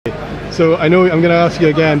So I know I'm going to ask you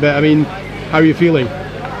again, but I mean, how are you feeling?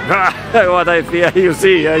 What I feel, you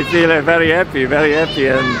see, I feel very happy,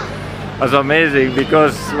 and it's amazing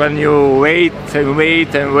because when you wait and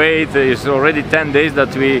wait and wait, it's already 10 days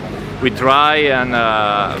that we try, and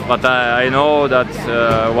but I know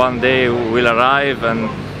that one day we'll arrive and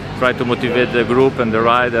try to motivate the group and the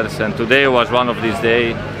riders. And today was one of these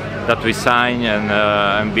days that we signed,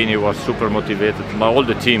 and Bini was super motivated. All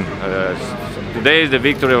the team. Today is the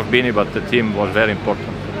victory of Bini, but the team was very important.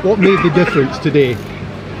 What made the difference today?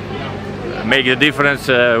 Make the difference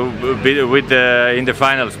with in the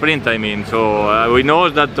final sprint. I mean, so we know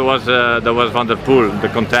that was Van der Poel, the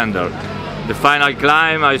contender. The final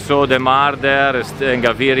climb, I saw Demar there and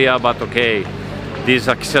Gaviria, but okay, this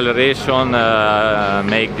acceleration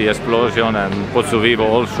make the explosion, and Pozzovivo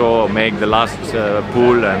also make the last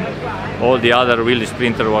pull, and all the other really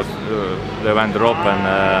sprinter was they went drop,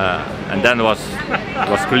 and then was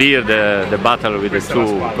clear the battle with the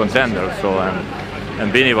two contenders. So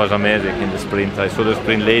and Bini was amazing in the sprint. I saw the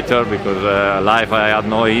sprint later because live I had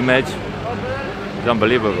no image. It's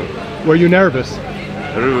unbelievable. Were you nervous?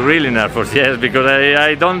 Really nervous, yes, because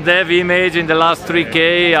I don't have image in the last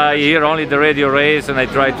 3K. I hear only the radio race, and I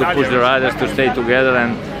try to push the riders to stay together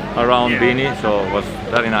and around Bini, so it was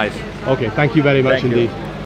very nice. Okay, thank you very much indeed.